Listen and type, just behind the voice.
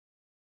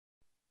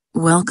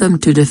Welcome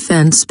to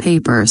Defense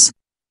Papers.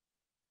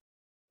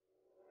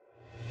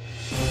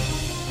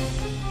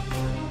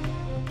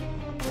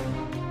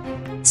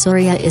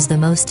 Surya is the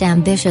most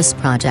ambitious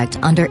project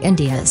under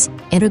India's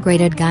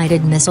Integrated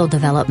Guided Missile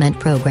Development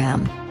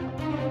Program.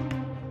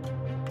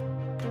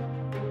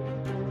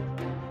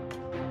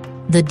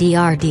 The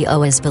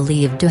DRDO is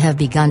believed to have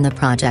begun the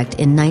project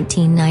in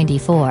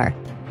 1994.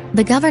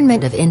 The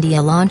Government of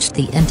India launched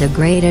the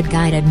Integrated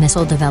Guided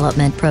Missile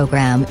Development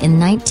Program in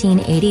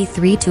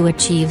 1983 to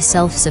achieve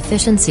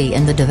self-sufficiency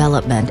in the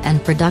development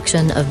and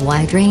production of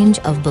wide range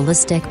of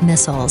ballistic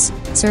missiles,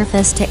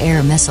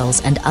 surface-to-air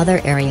missiles and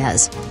other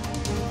areas.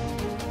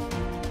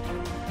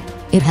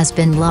 It has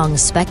been long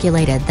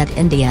speculated that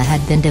India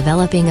had been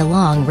developing a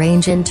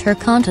long-range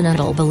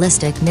intercontinental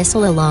ballistic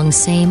missile along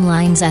same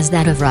lines as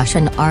that of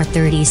Russian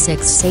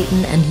R-36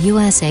 Satan and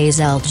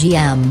USA's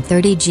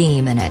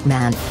LGM-30G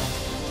Minuteman,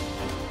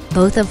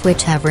 both of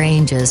which have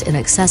ranges in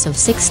excess of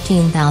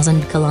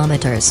 16,000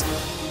 kilometers.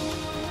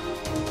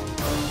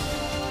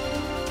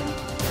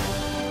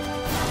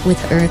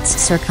 With Earth's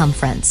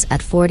circumference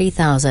at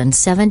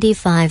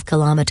 40,075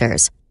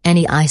 kilometers,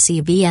 any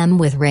ICBM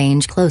with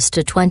range close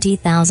to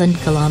 20,000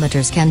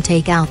 kilometers can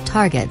take out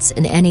targets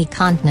in any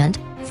continent,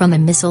 from a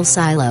missile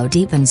silo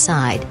deep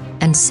inside,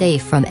 and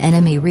safe from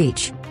enemy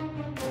reach.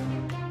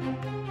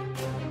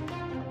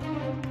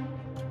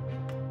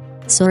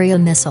 Surya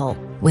missile,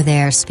 with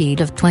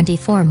airspeed of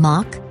 24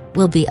 Mach,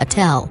 will be a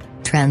TEL,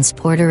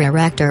 Transporter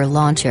Erector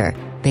Launcher,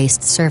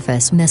 based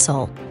surface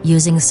missile,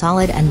 using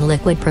solid and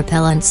liquid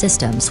propellant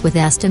systems with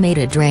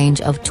estimated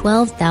range of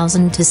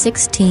 12,000 to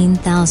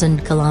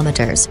 16,000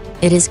 kilometers.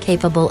 It is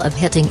capable of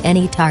hitting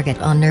any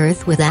target on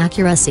Earth with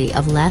accuracy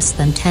of less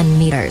than 10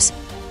 meters.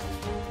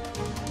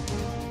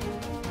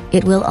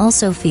 It will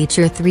also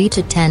feature 3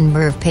 to 10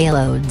 MIRV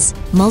payloads,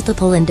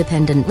 multiple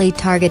independently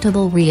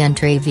targetable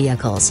re-entry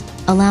vehicles,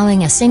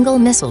 allowing a single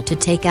missile to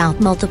take out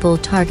multiple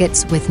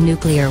targets with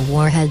nuclear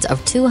warheads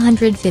of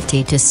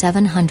 250 to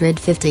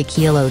 750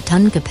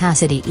 kiloton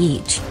capacity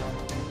each.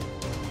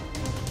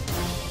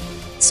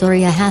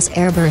 Surya has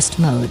airburst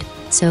mode,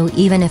 so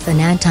even if an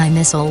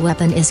anti-missile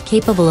weapon is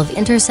capable of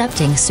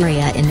intercepting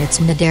Surya in its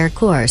mid-air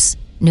course,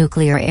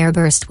 nuclear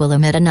airburst will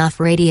emit enough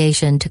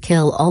radiation to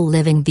kill all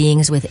living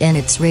beings within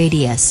its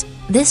radius.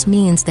 This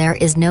means there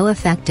is no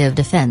effective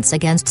defense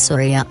against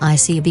Surya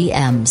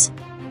ICBMs.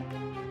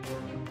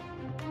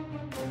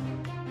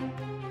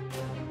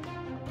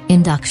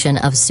 Induction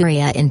of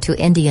Surya into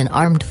Indian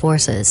Armed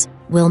Forces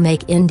will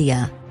make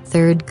India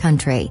third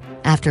country,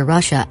 after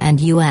Russia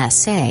and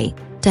USA,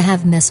 to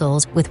have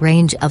missiles with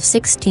range of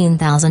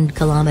 16,000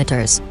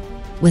 kilometers.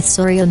 With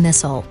Surya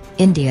missile,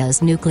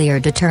 India's nuclear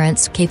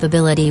deterrence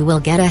capability will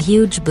get a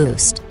huge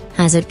boost,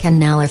 as it can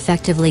now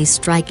effectively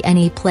strike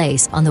any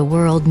place on the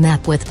world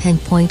map with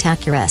pinpoint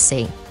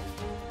accuracy.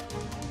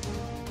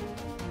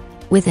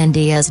 With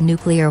India's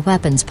nuclear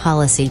weapons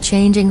policy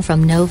changing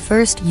from no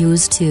first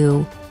use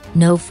to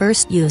no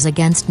first use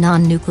against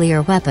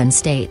non-nuclear weapon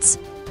states,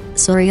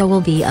 Surya will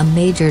be a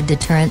major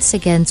deterrence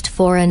against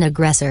foreign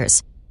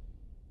aggressors.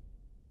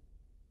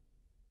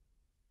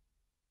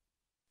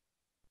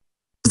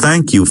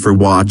 Thank you for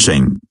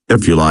watching.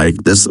 If you like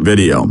this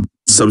video,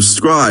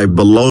 subscribe below.